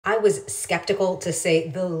was skeptical to say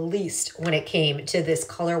the least when it came to this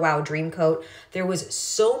Color Wow Dream Coat. There was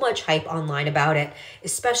so much hype online about it,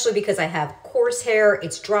 especially because I have coarse hair,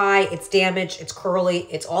 it's dry, it's damaged, it's curly,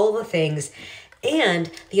 it's all of the things. And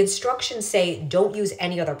the instructions say don't use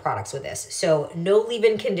any other products with this. So no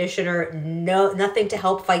leave-in conditioner, nothing to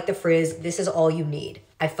help fight the frizz. This is all you need.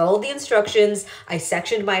 I followed the instructions. I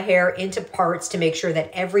sectioned my hair into parts to make sure that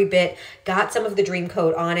every bit got some of the Dream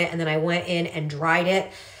Coat on it. And then I went in and dried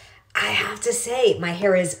it. I have to say, my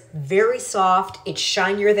hair is very soft. It's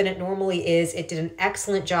shinier than it normally is. It did an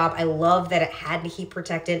excellent job. I love that it had the heat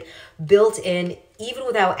protectant built in, even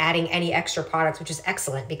without adding any extra products, which is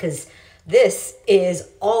excellent because this is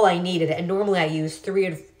all I needed. And normally I use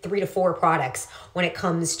three to four products when it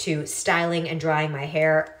comes to styling and drying my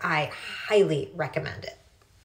hair. I highly recommend it.